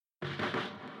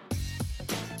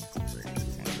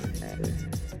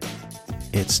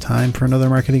It's time for another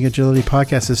Marketing Agility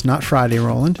podcast. It's not Friday,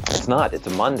 Roland. It's not. It's a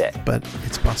Monday. But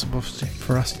it's possible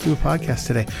for us to do a podcast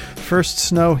today. First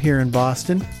snow here in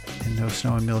Boston, and no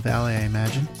snow in Mill Valley, I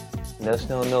imagine. No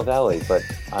snow in Mill Valley, but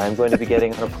I'm going to be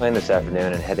getting on a plane this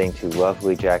afternoon and heading to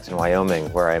lovely Jackson, Wyoming,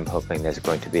 where I'm hoping there's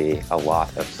going to be a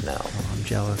lot of snow. Oh, I'm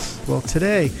jealous. Well,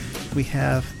 today we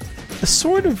have a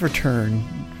sort of return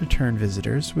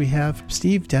visitors. We have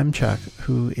Steve Demchuk,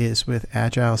 who is with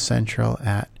Agile Central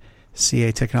at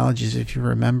CA Technologies. If you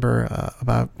remember,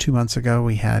 about 2 months ago,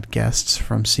 we had guests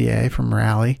from CA, from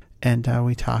Rally, and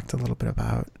we talked a little bit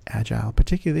about Agile.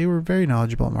 Particularly, they were very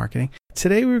knowledgeable at marketing.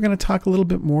 Today, we're going to talk a little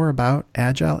bit more about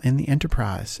Agile in the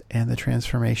enterprise and the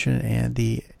transformation and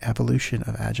the evolution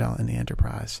of Agile in the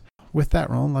enterprise. With that,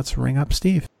 Roland, let's ring up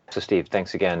Steve. So Steve,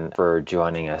 thanks again for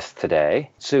joining us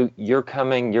today. So you're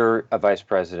a vice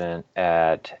president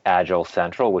at Agile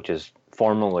Central, which is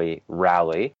formerly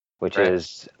Rally, which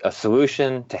is a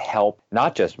solution to help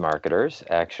not just marketers,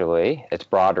 actually, it's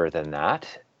broader than that,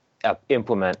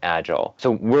 implement Agile.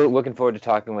 So we're looking forward to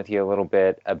talking with you a little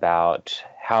bit about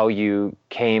how you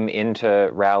came into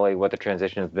Rally, what the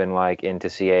transition has been like into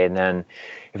CA, and then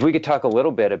if we could talk a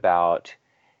little bit about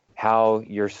how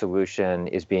your solution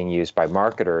is being used by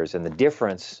marketers and the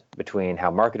difference between how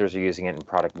marketers are using it and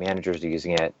product managers are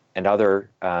using it and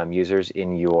other users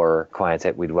in your clients.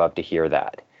 That we'd love to hear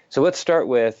that. So let's start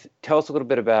with, tell us a little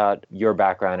bit about your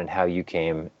background and how you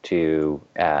came to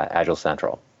Agile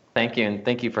Central. Thank you, and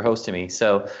thank you for hosting me.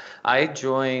 So I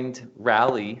joined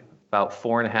Rally about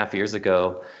 4.5 years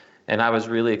ago, and I was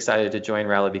really excited to join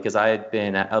Rally because I had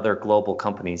been at other global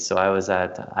companies. So I was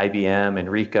at IBM and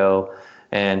Ricoh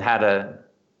and had a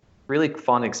really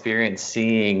fun experience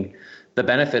seeing the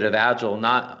benefit of Agile,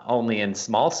 not only in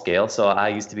small scale. So I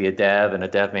used to be a dev and a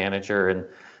dev manager and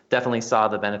definitely saw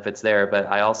the benefits there, but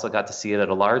I also got to see it at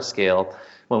a large scale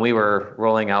when we were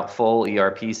rolling out full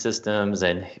ERP systems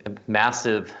and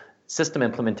massive system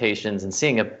implementations and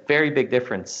seeing a very big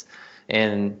difference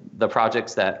in the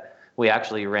projects that we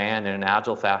actually ran in an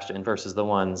Agile fashion versus the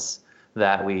ones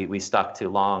that we stuck to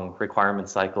long requirement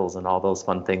cycles and all those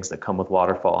fun things that come with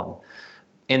waterfall.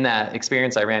 And in that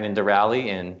experience, I ran into Rally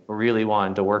and really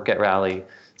wanted to work at Rally.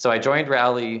 So I joined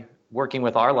Rally working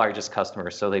with our largest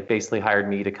customers. So they basically hired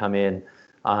me to come in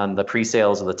on the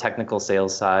pre-sales or the technical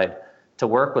sales side to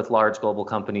work with large global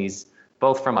companies,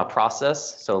 both from a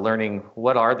process, so learning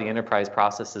what are the enterprise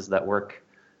processes that work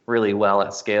really well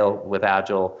at scale with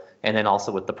Agile, and then also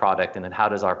with the product, and then how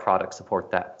does our product support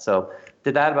that. So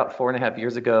did that about 4.5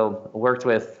 years ago, worked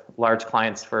with large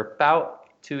clients for about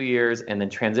 2 years, and then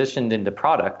transitioned into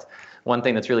product. One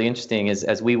thing that's really interesting is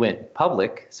as we went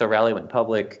public, so Rally went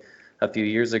public a few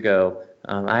years ago,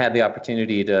 I had the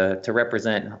opportunity to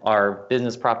represent our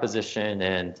business proposition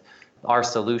and our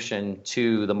solution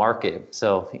to the market.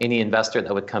 So any investor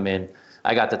that would come in,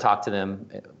 I got to talk to them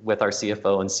with our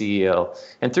CFO and CEO.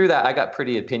 And through that, I got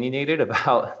pretty opinionated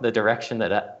about the direction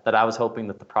that I was hoping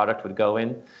that the product would go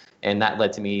in. And that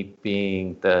led to me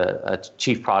being the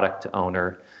chief product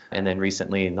owner. And then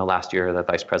recently, in the last year, the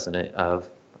vice president of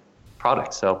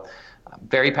product. So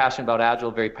very passionate about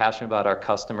Agile, very passionate about our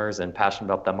customers, and passionate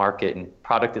about the market. And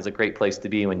product is a great place to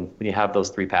be when you have those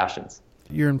three passions.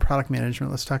 You're in product management.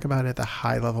 Let's talk about it at the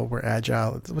high level where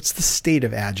Agile, what's the state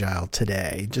of Agile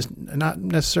today? Just not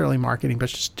necessarily marketing, but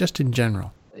just in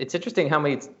general. It's interesting how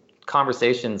many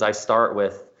conversations I start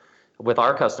with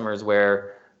our customers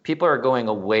where people are going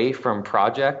away from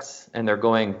projects and they're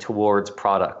going towards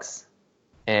products.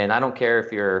 And I don't care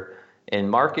if you're in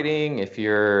marketing, if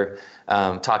you're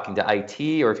talking to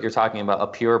IT, or if you're talking about a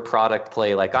pure product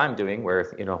play like I'm doing,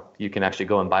 where you can actually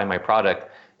go and buy my product.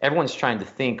 Everyone's trying to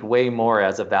think way more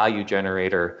as a value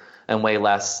generator and way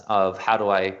less of how do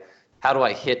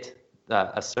I hit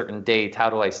a certain date, how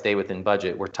do I stay within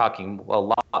budget. We're talking a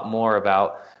lot more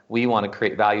about we want to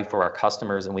create value for our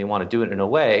customers, and we want to do it in a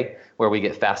way where we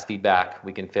get fast feedback,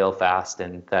 we can fail fast,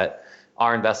 and that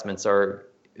our investments are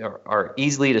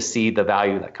easily to see the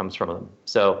value that comes from them.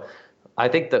 So I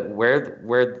think that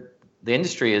where the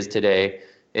industry is today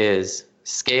is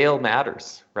scale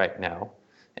matters right now.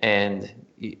 And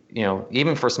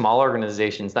even for small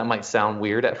organizations, that might sound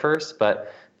weird at first,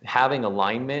 but having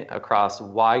alignment across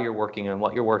why you're working on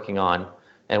what you're working on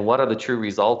and what are the true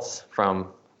results from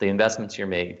the investments you're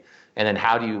made, and then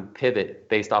how do you pivot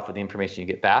based off of the information you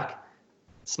get back.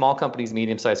 Small companies,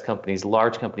 medium-sized companies,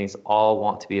 large companies all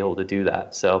want to be able to do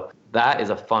that. So that is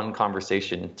a fun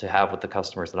conversation to have with the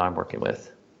customers that I'm working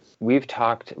with. We've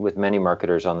talked with many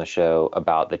marketers on the show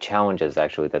about the challenges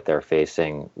actually that they're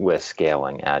facing with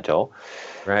scaling Agile.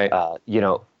 Right.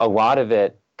 A lot of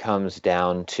it comes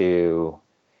down to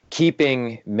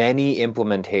keeping many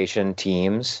implementation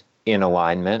teams in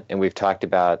alignment. And we've talked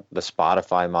about the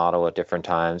Spotify model at different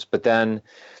times, but then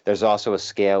there's also a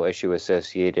scale issue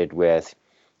associated with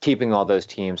keeping all those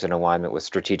teams in alignment with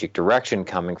strategic direction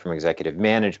coming from executive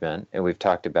management. And we've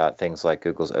talked about things like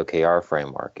Google's OKR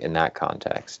framework in that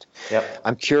context. Yep.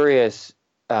 I'm curious,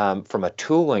 from a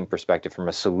tooling perspective, from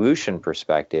a solution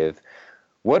perspective,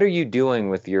 what are you doing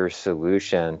with your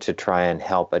solution to try and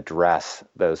help address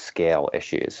those scale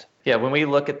issues? Yeah, when we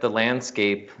look at the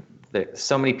landscape,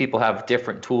 so many people have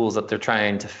different tools that they're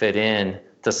trying to fit in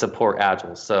to support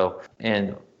Agile.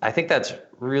 And I think that's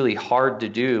really hard to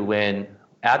do when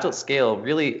Agile at Scale,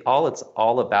 really all it's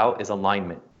all about is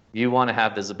alignment. You want to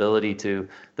have visibility to,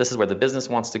 this is where the business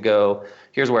wants to go.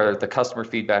 Here's where the customer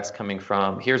feedback's coming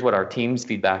from. Here's what our team's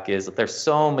feedback is. There's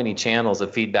so many channels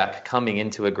of feedback coming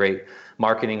into a great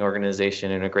marketing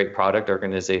organization and a great product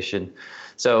organization.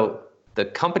 So the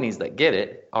companies that get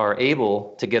it are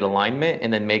able to get alignment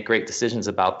and then make great decisions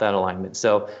about that alignment.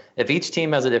 So if each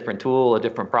team has a different tool, a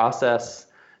different process,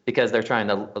 because they're trying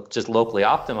to just locally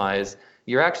optimize,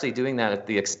 you're actually doing that at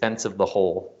the expense of the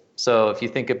whole. So if you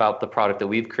think about the product that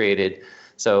we've created,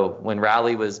 so when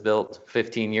Rally was built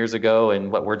 15 years ago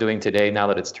and what we're doing today now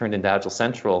that it's turned into Agile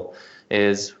Central,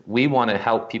 is we want to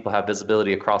help people have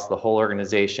visibility across the whole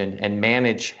organization and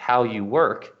manage how you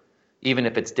work, even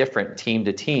if it's different team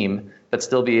to team, but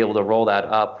still be able to roll that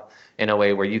up in a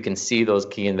way where you can see those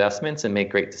key investments and make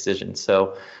great decisions.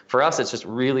 So for us, it's just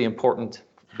really important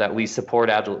that we support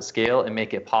Agile at Scale and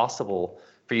make it possible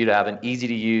for you to have an easy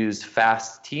to use,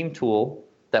 fast team tool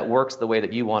that works the way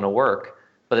that you want to work,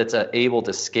 but it's able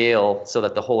to scale so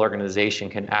that the whole organization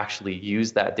can actually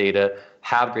use that data,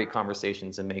 have great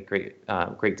conversations, and make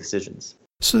great decisions.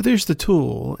 So there's the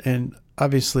tool, and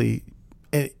obviously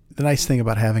the nice thing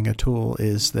about having a tool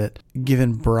is that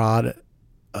given broad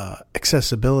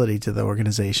accessibility to the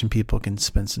organization, people can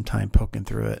spend some time poking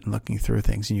through it and looking through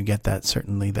things, and you get that,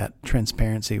 certainly that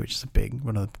transparency, which is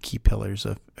one of the key pillars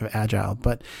of Agile.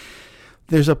 But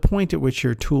there's a point at which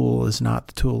your tool is not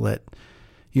the tool that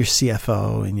your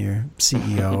CFO and your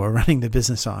CEO are running the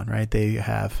business on, right? They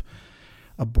have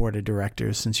a board of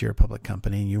directors since you're a public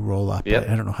company and you roll up. Yep.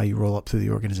 I don't know how you roll up through the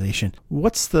organization.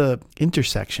 What's the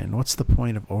intersection? What's the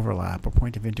point of overlap or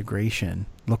point of integration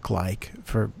look like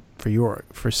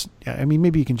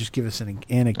maybe you can just give us an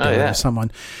anecdote of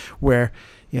someone where,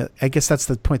 I guess that's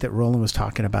the point that Roland was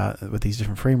talking about with these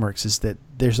different frameworks, is that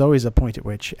there's always a point at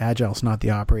which Agile is not the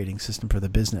operating system for the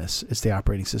business. It's the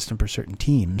operating system for certain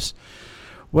teams.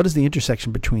 What is the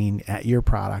intersection between your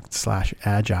product /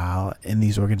 Agile in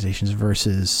these organizations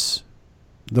versus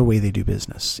the way they do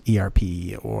business,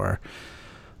 ERP or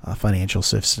financial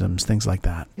systems, things like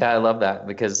that? Yeah, I love that,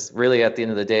 because really at the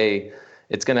end of the day,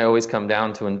 it's going to always come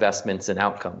down to investments and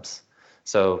outcomes.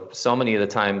 So many of the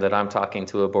time that I'm talking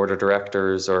to a board of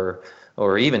directors or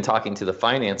even talking to the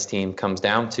finance team comes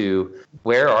down to,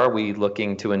 where are we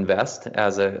looking to invest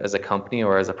as a company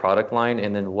or as a product line,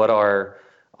 and then what are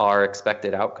our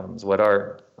expected outcomes? What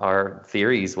are our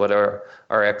theories? What are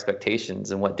our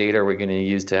expectations? And what data are we going to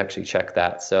use to actually check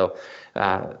that? So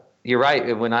you're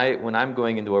right. When I'm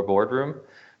going into a boardroom,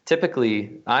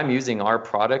 typically I'm using our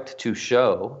product to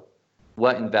show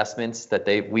what investments that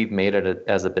we've made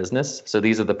as a business. So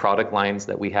these are the product lines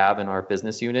that we have in our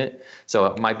business unit.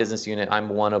 So my business unit, I'm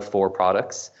one of 4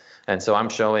 products. And so I'm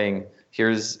showing,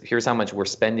 here's how much we're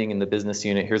spending in the business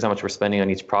unit. Here's how much we're spending on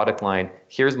each product line.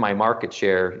 Here's my market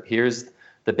share. Here's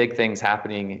the big things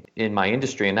happening in my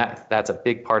industry. And that's a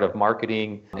big part of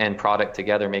marketing and product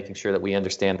together, making sure that we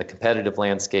understand the competitive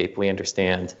landscape. We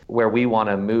understand where we want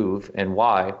to move and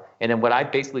why. And then what I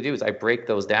basically do is I break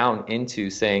those down into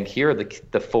saying, here are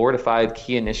the 4 to 5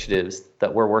 key initiatives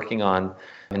that we're working on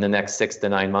in the next 6 to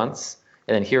 9 months.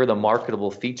 And then here are the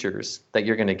marketable features that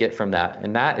you're going to get from that.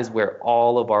 And that is where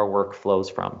all of our work flows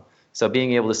from. So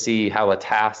being able to see how a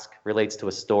task relates to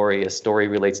a story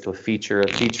relates to a feature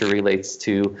relates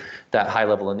to that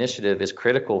high-level initiative is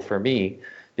critical for me,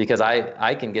 because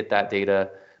I can get that data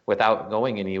without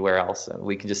going anywhere else.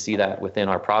 We can just see that within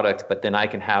our product, but then I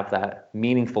can have that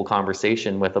meaningful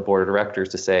conversation with the board of directors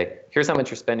to say, here's how much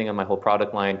you're spending on my whole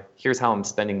product line. Here's how I'm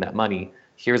spending that money.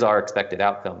 Here's our expected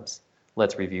outcomes.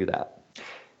 Let's review that.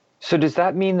 So does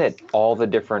that mean that all the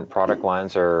different product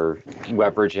lines are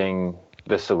leveraging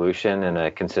the solution in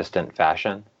a consistent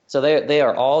fashion? So they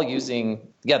are all using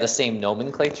the same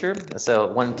nomenclature.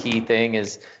 So one key thing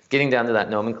is getting down to that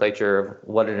nomenclature of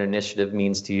what an initiative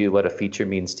means to you, what a feature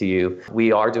means to you.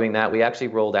 We are doing that. We actually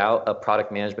rolled out a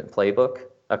product management playbook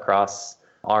across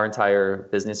our entire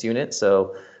business unit.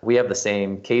 So we have the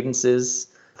same cadences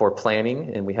for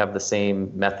planning, and we have the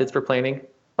same methods for planning.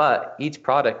 but each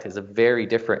product is a very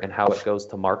different in how it goes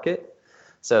to market.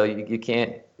 So you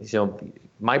can't,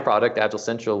 my product, Agile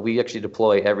Central, we actually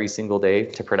deploy every single day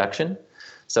to production.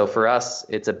 So for us,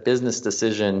 it's a business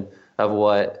decision of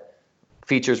what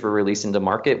features we're releasing to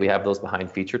market. We have those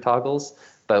behind feature toggles,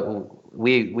 but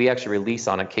we actually release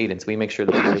on a cadence. We make sure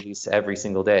that we release every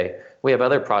single day. We have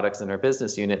other products in our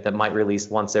business unit that might release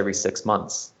once every 6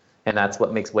 months, and that's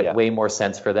what makes way more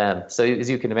sense for them. So as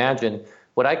you can imagine,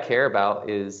 what I care about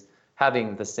is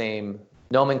having the same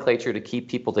nomenclature to keep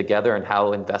people together and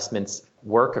how investments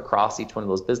work across each one of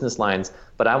those business lines.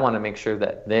 But I want to make sure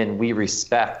that then we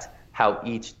respect how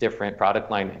each different product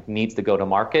line needs to go to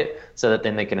market so that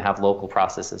then they can have local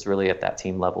processes really at that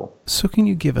team level. So can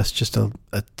you give us just a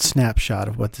snapshot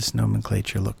of what this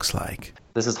nomenclature looks like?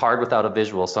 This is hard without a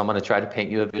visual, so I'm going to try to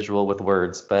paint you a visual with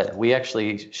words. But we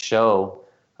actually show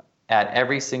at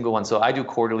every single one. So I do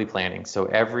quarterly planning. So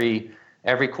every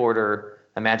quarter,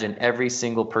 imagine every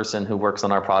single person who works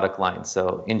on our product line.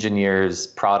 So engineers,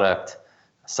 product,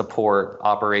 support,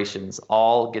 operations,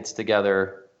 all gets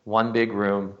together, one big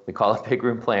room. We call it big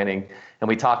room planning. And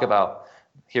we talk about,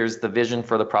 here's the vision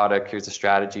for the product. Here's the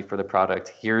strategy for the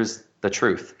product. Here's the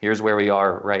truth. Here's where we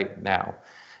are right now.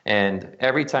 And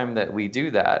every time that we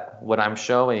do that, what I'm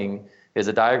showing is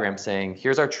a diagram saying,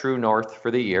 here's our true north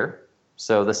for the year.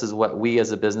 So this is what we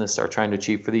as a business are trying to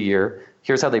achieve for the year.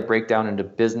 Here's how they break down into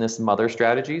business mother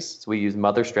strategies. So we use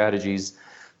mother strategies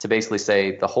to basically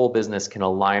say the whole business can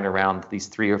align around these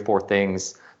 3 or 4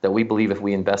 things that we believe if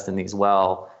we invest in these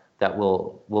well, that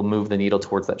will move the needle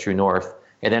towards that true north.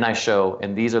 And then I show,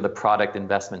 and these are the product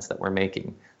investments that we're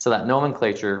making. So that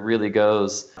nomenclature really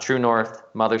goes true north,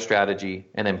 mother strategy,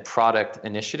 and then product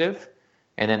initiative.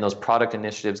 And then those product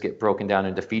initiatives get broken down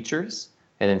into features.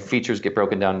 And then features get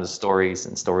broken down into stories,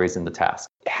 and stories into tasks.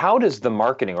 How does the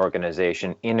marketing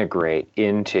organization integrate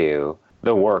into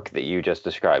the work that you just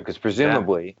described? Because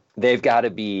presumably they've got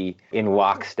to be in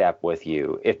lockstep with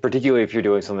you, particularly if you're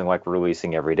doing something like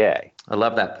releasing every day. I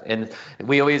love that. And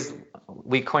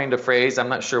we coined a phrase. I'm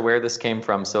not sure where this came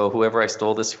from. So whoever I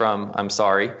stole this from, I'm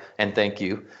sorry and thank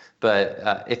you.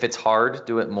 But if it's hard,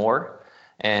 do it more.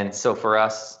 And so for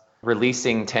us,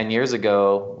 releasing 10 years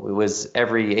ago, it was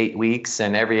every 8 weeks,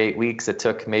 and every 8 weeks it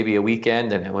took maybe a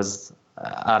weekend, and it was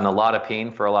on a lot of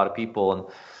pain for a lot of people. And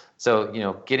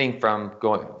so, getting from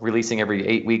releasing every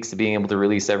 8 weeks to being able to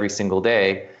release every single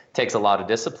day takes a lot of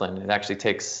discipline. It actually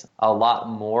takes a lot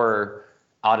more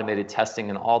automated testing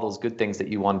and all those good things that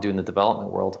you want to do in the development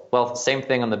world. Well, same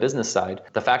thing on the business side.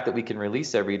 The fact that we can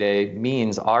release every day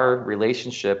means our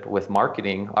relationship with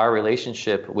marketing, our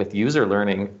relationship with user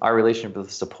learning, our relationship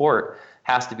with support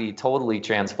has to be totally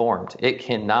transformed. It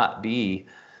cannot be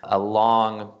a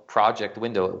long project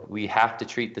window. We have to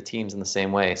treat the teams in the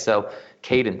same way. So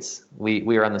cadence,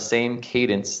 we are on the same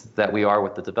cadence that we are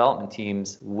with the development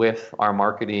teams with our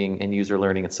marketing and user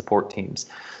learning and support teams.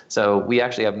 So we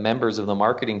actually have members of the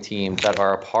marketing team that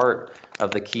are a part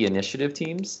of the key initiative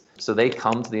teams. So they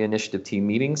come to the initiative team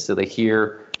meetings. So they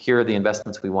here are the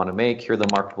investments we want to make, here are the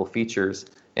marketable features.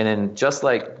 And then just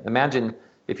like, imagine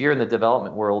if you're in the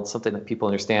development world, something that people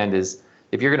understand is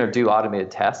if you're going to do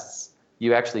automated tests,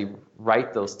 you actually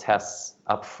write those tests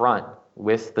up front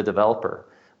with the developer.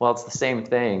 Well, it's the same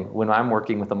thing when I'm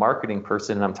working with a marketing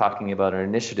person and I'm talking about an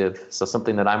initiative. So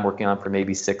something that I'm working on for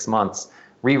maybe 6 months,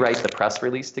 rewrite the press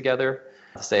release together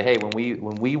to say, hey,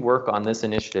 when we work on this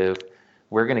initiative,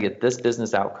 we're going to get this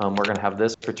business outcome. We're going to have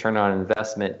this return on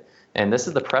investment. And this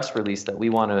is the press release that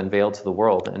we want to unveil to the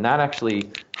world. And that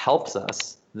actually helps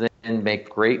us then make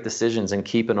great decisions and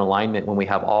keep in alignment when we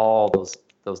have all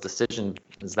those decisions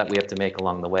that we have to make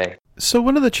along the way. So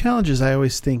one of the challenges I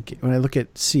always think when I look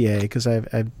at CA, because I've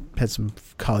had some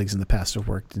colleagues in the past who've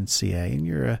worked in CA, and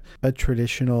you're a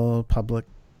traditional public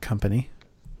company.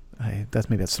 That's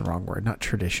the wrong word, not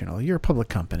traditional. You're a public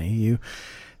company. You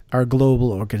are a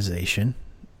global organization.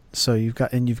 So you've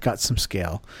got some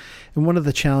scale. And one of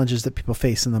the challenges that people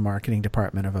face in the marketing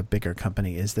department of a bigger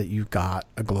company is that you've got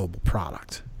a global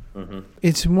product. Mm-hmm.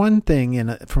 It's one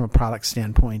thing from a product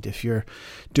standpoint if you're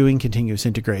doing continuous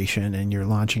integration and you're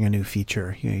launching a new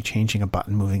feature, you're changing a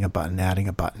button, moving a button, adding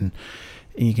a button,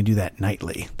 and you can do that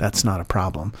nightly. That's not a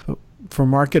problem. But for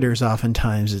marketers,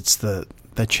 oftentimes it's the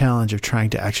challenge of trying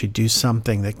to actually do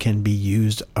something that can be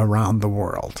used around the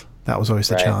world. That was always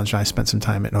the challenge. I spent some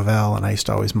time at Novell, and I used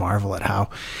to always marvel at how,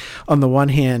 on the one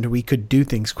hand, we could do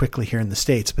things quickly here in the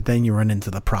States, but then you run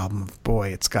into the problem of, boy,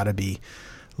 it's got to be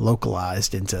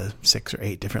localized into 6 or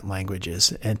 8 different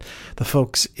languages. And the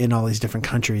folks in all these different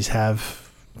countries have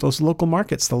those local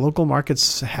markets. The local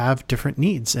markets have different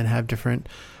needs and have different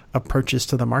approaches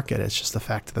to the market. It's just the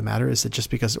fact of the matter is that just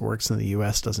because it works in the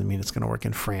US doesn't mean it's going to work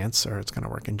in France or it's going to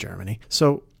work in Germany.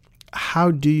 So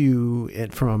how do you,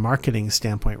 from a marketing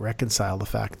standpoint, reconcile the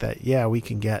fact that, yeah, we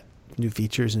can get new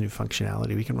features and new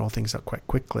functionality, we can roll things out quite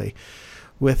quickly,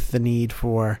 with the need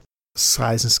for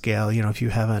size and scale? If you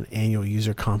have an annual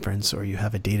user conference or you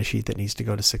have a data sheet that needs to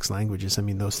go to 6 languages, I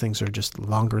mean, those things are just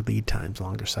longer lead times,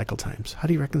 longer cycle times. How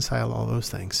do you reconcile all those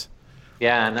things?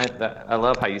 Yeah, and I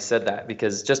love how you said that,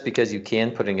 because just because you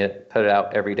can put it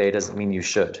out every day doesn't mean you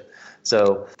should.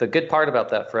 So the good part about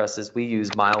that for us is we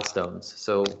use milestones.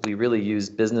 So we really use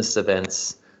business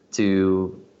events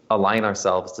to align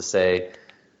ourselves to say,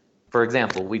 for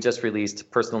example, we just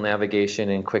released personal navigation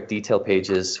and quick detail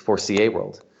pages for CA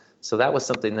World. So that was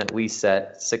something that we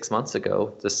set 6 months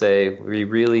ago to say,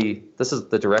 this is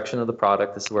the direction of the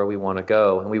product, this is where we want to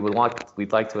go. And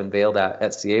we'd like to unveil that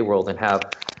at CA World and have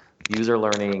user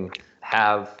learning,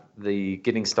 have the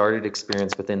getting started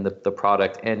experience within the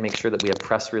product, and make sure that we have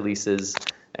press releases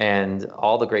and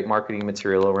all the great marketing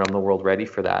material around the world ready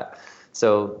for that.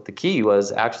 So the key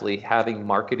was actually having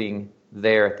marketing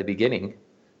there at the beginning.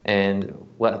 And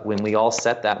when we all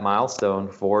set that milestone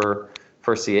for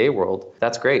CA World,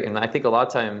 that's great. And I think a lot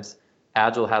of times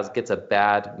Agile gets a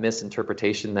bad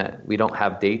misinterpretation that we don't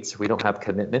have dates, we don't have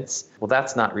commitments. Well,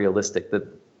 that's not realistic.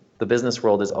 The business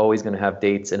world is always going to have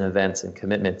dates and events and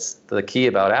commitments. The key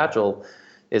about Agile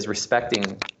is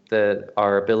respecting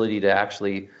our ability to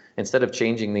actually, instead of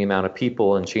changing the amount of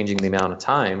people and changing the amount of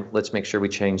time, let's make sure we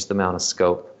change the amount of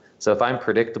scope. So if I'm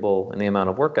predictable in the amount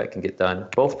of work I can get done,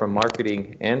 both from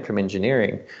marketing and from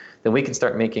engineering, then we can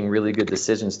start making really good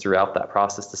decisions throughout that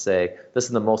process to say, this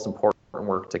is the most important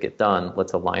work to get done.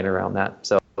 Let's align around that.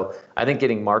 So I think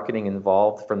getting marketing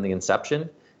involved from the inception,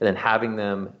 and then having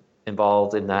them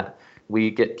involved in that,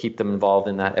 keep them involved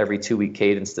in that every 2-week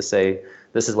cadence to say,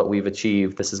 this is what we've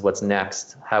achieved, this is what's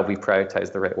next, how we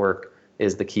prioritize the right work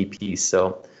is the key piece.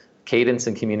 So cadence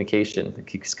and communication, it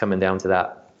keeps coming down to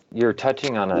that. You're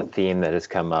touching on a theme that has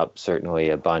come up certainly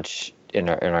a bunch in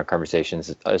our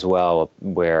conversations as well,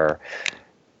 where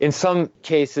in some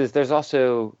cases there's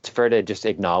also, it's fair to just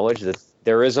acknowledge that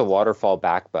there is a waterfall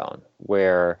backbone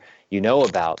where you know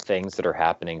about things that are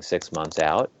happening 6 months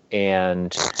out,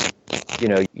 and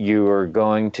you are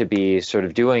going to be sort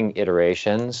of doing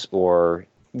iterations or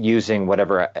using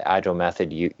whatever agile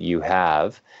method you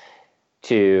have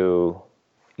to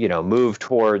move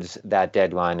towards that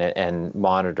deadline and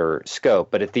monitor scope.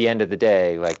 But at the end of the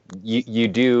day, like you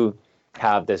do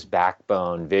have this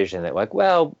backbone vision that, like,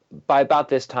 well, by about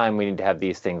this time we need to have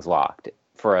these things locked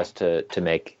for us to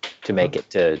make it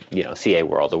to CA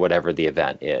World or whatever the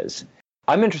event is.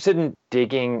 I'm interested in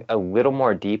digging a little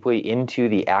more deeply into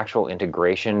the actual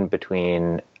integration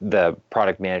between the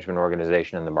product management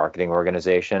organization and the marketing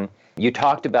organization. You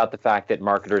talked about the fact that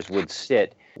marketers would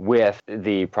sit with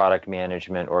the product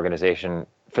management organization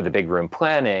for the big room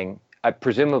planning.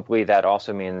 Presumably that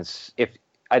also means,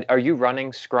 are you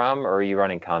running Scrum or are you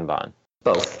running Kanban?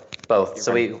 Both.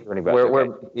 So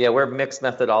we're mixed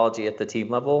methodology at the team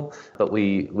level, but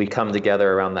we come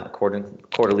together around that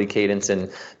quarterly cadence, and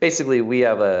basically we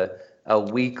have a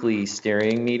weekly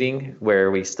steering meeting where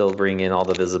we still bring in all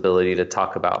the visibility to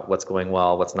talk about what's going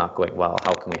well, what's not going well,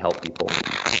 how can we help people.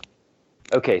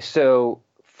 Okay, so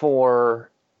for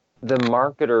the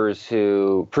marketers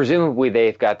who presumably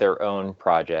they've got their own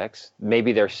projects,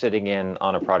 maybe they're sitting in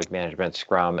on a product management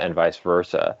Scrum and vice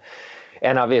versa.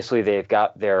 And obviously they've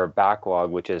got their backlog,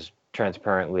 which is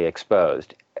transparently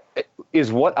exposed.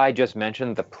 Is what I just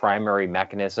mentioned the primary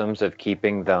mechanisms of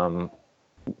keeping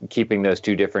those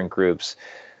two different groups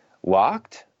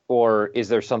locked? Or is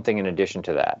there something in addition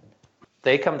to that?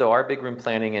 They come to our big room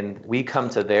planning and we come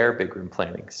to their big room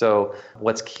planning. So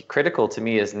what's critical to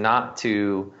me is not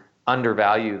to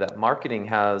undervalue that marketing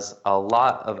has a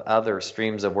lot of other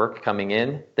streams of work coming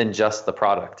in than just the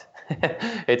product.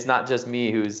 It's not just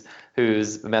me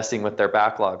who's messing with their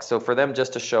backlog. So for them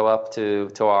just to show up to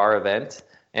our event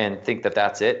and think that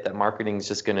that's it, that marketing is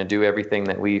just going to do everything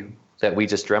that we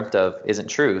just dreamt of, isn't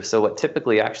true. So what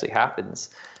typically actually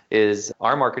happens is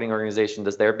our marketing organization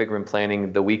does their big room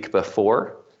planning the week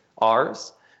before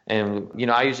ours. And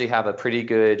I usually have a pretty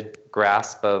good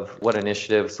grasp of what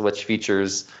initiatives, which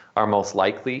features are most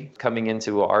likely coming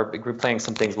into our big room planning.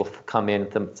 Some things will come in,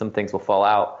 some things will fall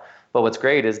out. But what's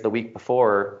great is the week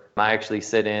before, I actually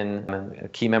sit in,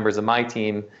 and key members of my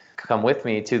team come with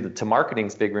me to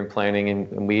marketing's big room planning,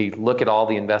 and we look at all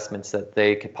the investments that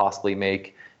they could possibly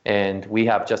make, and we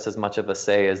have just as much of a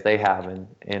say as they have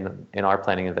in our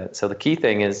planning event. So the key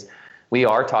thing is we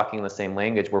are talking the same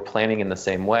language, we're planning in the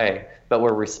same way, but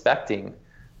we're respecting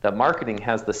that marketing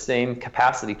has the same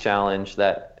capacity challenge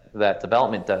that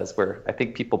development does, where I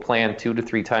think people plan 2 to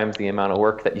 3 times the amount of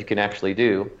work that you can actually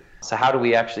do. So how do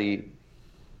we actually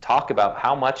talk about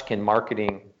how much can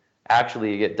marketing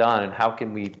actually get done, and how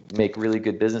can we make really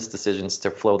good business decisions to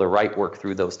flow the right work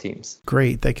through those teams?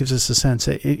 Great. That gives us a sense.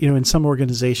 In some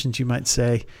organizations, you might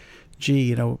say,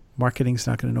 gee, marketing's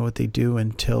not going to know what they do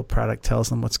until product tells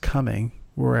them what's coming.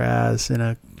 Whereas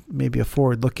in maybe a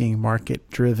forward-looking,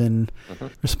 market-driven,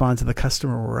 respond to the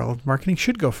customer world, marketing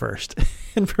should go first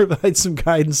and provide some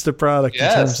guidance to product in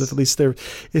terms of, at least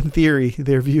in theory,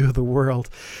 their view of the world.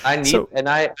 I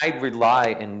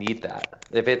rely and need that.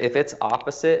 If it's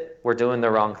opposite, we're doing the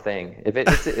wrong thing. If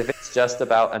it's just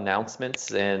about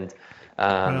announcements and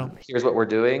here's what we're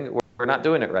doing, we're not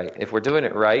doing it right. If we're doing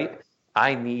it right,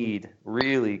 I need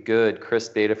really good,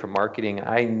 crisp data from marketing.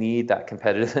 I need that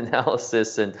competitive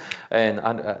analysis and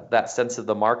that sense of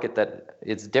the market that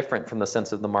it's different from the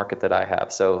sense of the market that I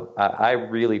have. So I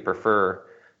really prefer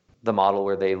the model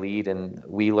where they lead and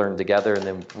we learn together and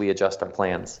then we adjust our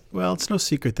plans. Well, it's no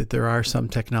secret that there are some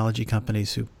technology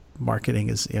companies who marketing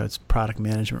is, it's product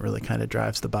management really kind of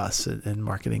drives the bus and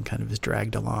marketing kind of is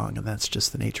dragged along, and that's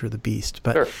just the nature of the beast.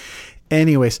 But sure.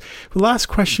 Anyways, last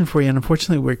question for you, and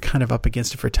unfortunately we're kind of up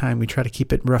against it for time. We try to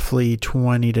keep it roughly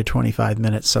 20 to 25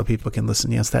 minutes so people can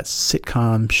listen. It's that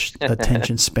sitcom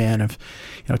attention span of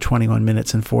 21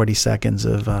 minutes and 40 seconds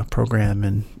of program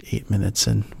and 8 minutes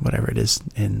and whatever it is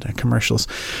in commercials.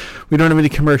 We don't have any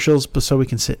commercials, but so we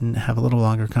can sit and have a little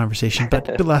longer conversation.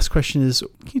 But the last question is,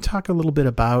 can you talk a little bit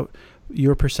about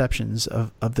your perceptions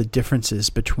of the differences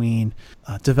between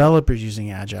developers using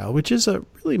Agile, which is a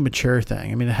really mature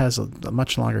thing. I mean, it has a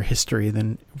much longer history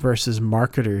than versus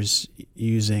marketers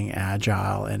using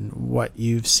Agile, and what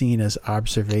you've seen as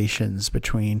observations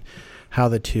between how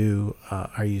the two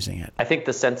are using it. I think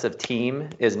the sense of team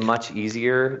is much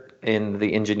easier in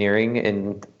the engineering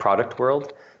and product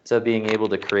world. So being able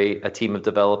to create a team of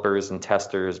developers and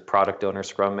testers, product owner,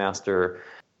 scrum master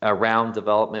around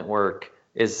development work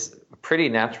is a pretty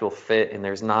natural fit, and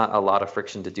there's not a lot of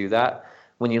friction to do that.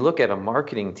 When you look at a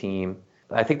marketing team,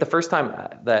 I think the first time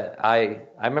that I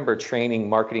remember training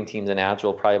marketing teams in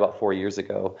Agile probably about 4 years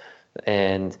ago,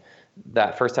 and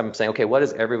that first time I'm saying, okay, what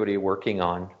is everybody working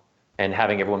on? And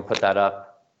having everyone put that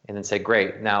up and then say,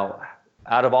 great, now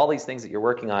out of all these things that you're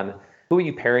working on, who are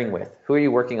you pairing with? Who are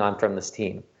you working on from this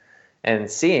team?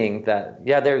 And seeing that,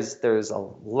 there's a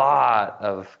lot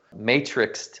of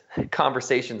matrixed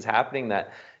conversations happening,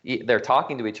 that they're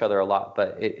talking to each other a lot,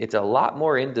 but it's a lot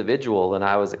more individual than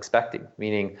I was expecting,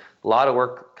 meaning a lot of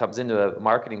work comes into a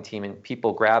marketing team and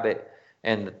people grab it,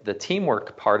 and the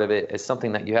teamwork part of it is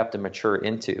something that you have to mature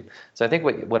into. So I think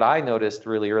what I noticed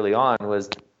really early on was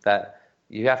that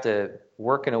you have to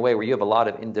work in a way where you have a lot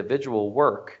of individual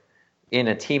work in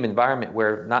a team environment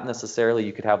where not necessarily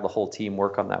you could have the whole team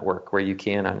work on that work where you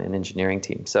can on an engineering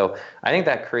team. So I think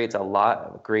that creates a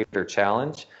lot greater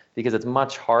challenge, because it's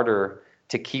much harder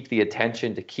to keep the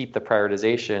attention, to keep the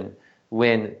prioritization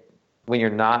when you're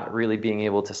not really being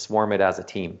able to swarm it as a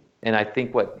team. And I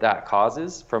think what that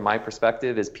causes, from my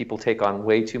perspective, is people take on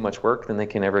way too much work than they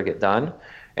can ever get done.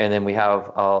 And then we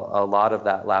have a lot of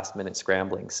that last minute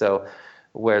scrambling. So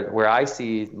where I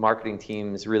see marketing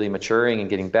teams really maturing and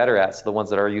getting better at, so the ones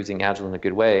that are using Agile in a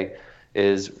good way,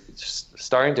 is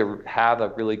starting to have a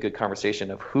really good conversation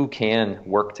of who can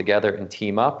work together and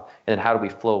team up, and then how do we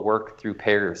flow work through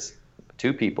pairs,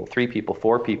 2 people, 3 people,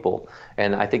 4 people.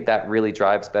 And I think that really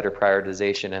drives better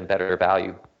prioritization and better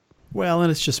value. Well,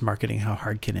 and it's just marketing. How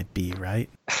hard can it be, right?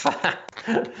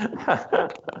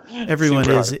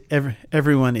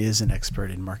 Everyone is an expert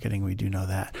in marketing. We do know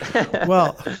that.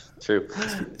 Well, true.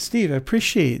 Steve, we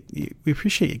appreciate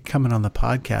you coming on the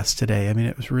podcast today. I mean,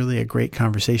 it was really a great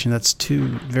conversation. That's 2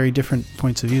 very different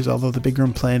points of views, although the big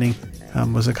room planning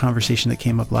was a conversation that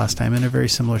came up last time, and a very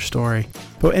similar story.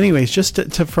 But anyways, just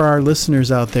for our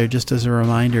listeners out there, just as a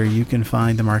reminder, you can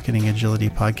find the Marketing Agility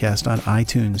podcast on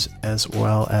iTunes as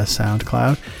well as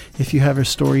SoundCloud. If you have a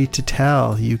story to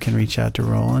tell, you can reach out to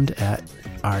Roland at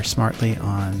rsmartly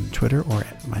on Twitter, or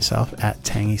myself at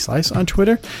Tangy Slice on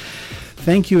Twitter.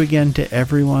 Thank you again to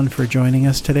everyone for joining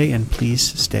us today, and please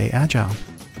stay agile.